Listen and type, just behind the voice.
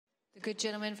The good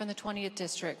gentleman from the 20th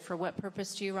District. For what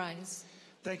purpose do you rise?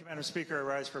 Thank you, Madam Speaker. I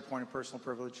rise for a point of personal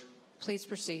privilege. Please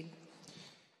proceed.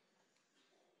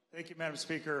 Thank you, Madam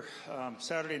Speaker.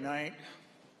 Saturday night,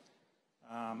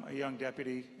 a young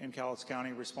deputy in Cowlitz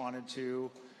County responded to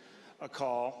a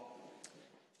call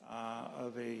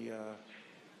of a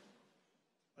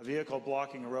vehicle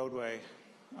blocking a roadway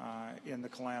in the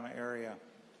Kalama area.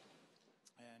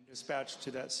 And dispatched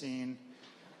to that scene,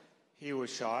 he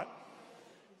was shot,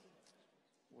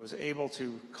 was able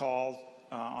to call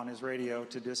on his radio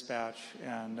to dispatch,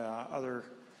 and other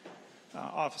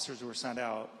officers were sent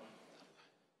out.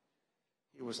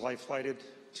 He was life-flighted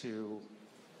to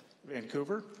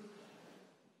Vancouver,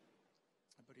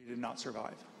 but he did not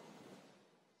survive.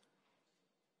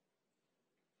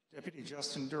 Deputy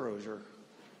Justin DeRosier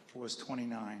was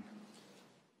 29.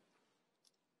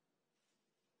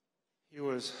 He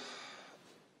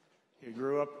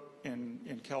grew up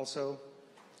in Kelso.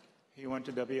 He went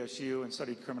to WSU and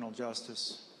studied criminal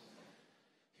justice.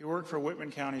 He worked for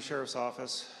Whitman County Sheriff's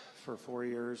Office for 4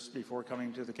 years before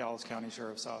coming to the Cowlitz County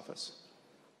Sheriff's Office.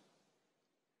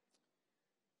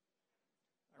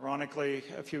 Ironically,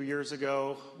 a few years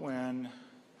ago, when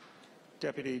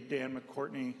Deputy Dan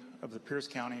McCourtney of the Pierce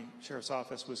County Sheriff's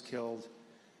Office was killed,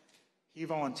 he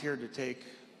volunteered to take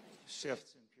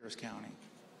shifts in Pierce County.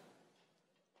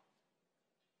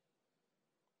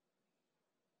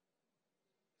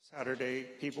 Saturday,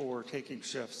 people were taking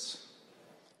shifts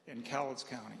in Cowlitz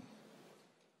County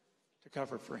to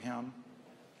cover for him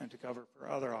and to cover for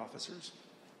other officers.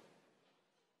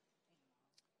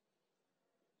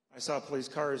 I saw police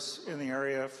cars in the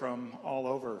area from all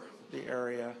over the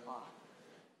area,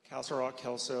 Castle Rock,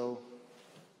 Kelso,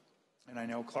 and I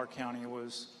know Clark County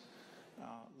was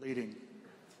leading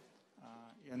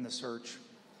in the search.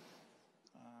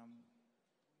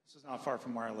 This is not far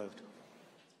from where I lived.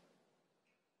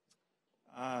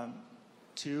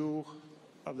 Two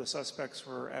of the suspects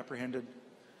were apprehended,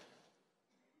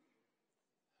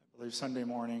 I believe, Sunday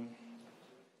morning.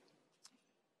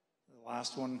 The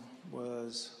last one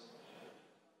was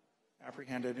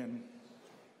apprehended and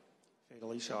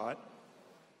fatally shot.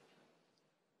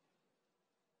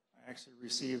 I actually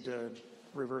received a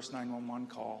reverse 911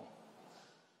 call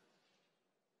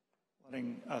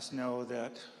letting us know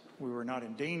that we were not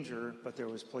in danger, but there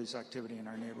was police activity in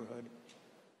our neighborhood.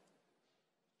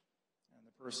 And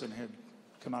the person had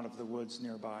come out of the woods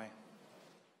nearby.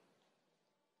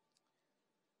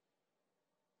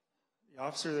 The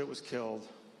officer that was killed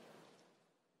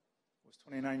was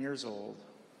 29 years old.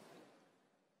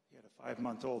 He had a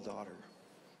 5-month-old daughter.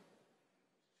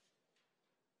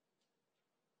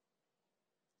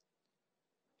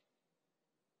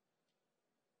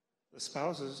 The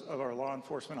spouses of our law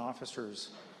enforcement officers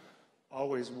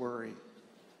always worry.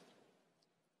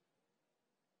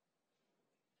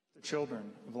 The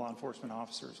children of law enforcement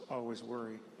officers always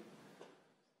worry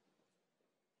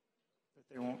that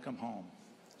they won't come home.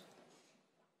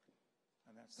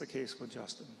 And that's the case with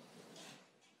Justin.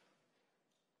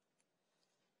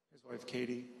 His wife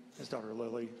Katie, his daughter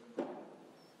Lily. He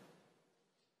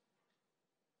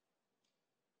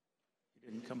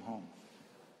didn't come home.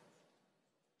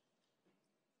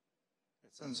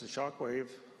 It sends a shockwave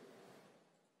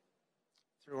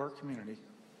through our community,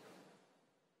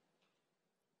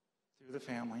 through the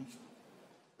family,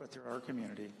 but through our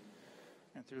community,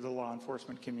 and through the law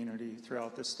enforcement community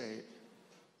throughout the state.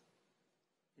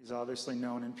 He's obviously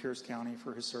known in Pierce County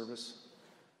for his service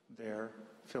there,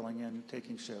 filling in,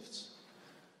 taking shifts,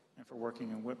 and for working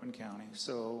in Whitman County.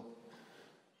 So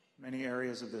many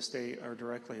areas of the state are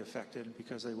directly affected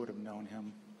because they would have known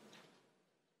him.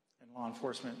 And law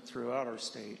enforcement throughout our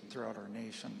state and throughout our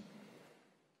nation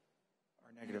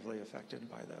are negatively affected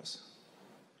by this.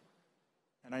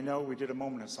 And I know we did a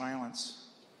moment of silence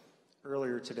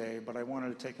earlier today, but I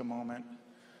wanted to take a moment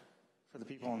for the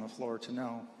people on the floor to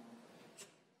know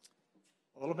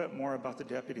a little bit more about the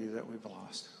deputy that we've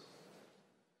lost.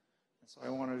 And so I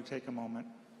wanted to take a moment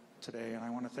today, and I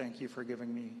want to thank you for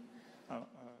giving me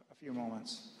a few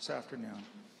moments this afternoon.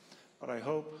 But I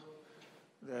hope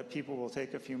that people will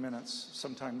take a few minutes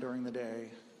sometime during the day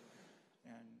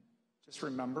and just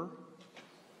remember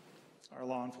our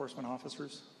law enforcement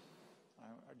officers.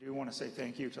 I do want to say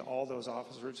thank you to all those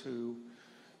officers who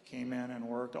came in and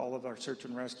worked, all of our search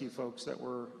and rescue folks that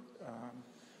were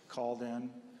called in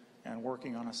and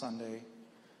working on a Sunday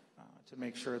to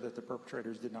make sure that the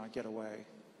perpetrators did not get away.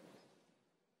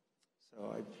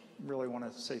 So I really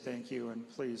want to say thank you, and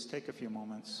please take a few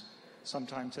moments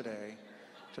sometime today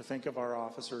to think of our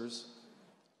officers.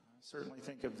 Certainly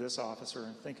think of this officer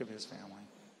and think of his family.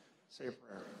 Say a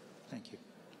prayer. Thank you.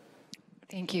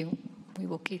 Thank you. We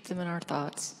will keep them in our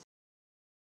thoughts.